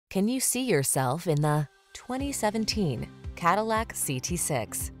Can you see yourself in the 2017 Cadillac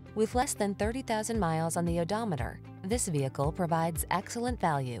CT6? With less than 30,000 miles on the odometer, this vehicle provides excellent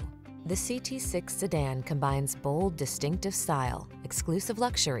value. The CT6 sedan combines bold, distinctive style, exclusive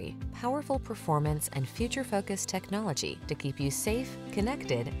luxury, powerful performance, and future-focused technology to keep you safe,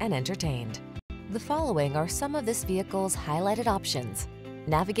 connected, and entertained. The following are some of this vehicle's highlighted options: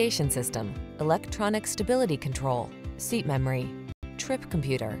 navigation system, electronic stability control, seat memory, trip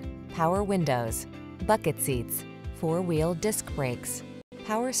computer, power windows, bucket seats, four-wheel disc brakes,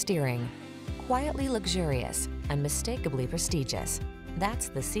 power steering. Quietly luxurious, unmistakably prestigious. That's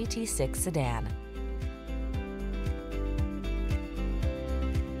the CT6 sedan.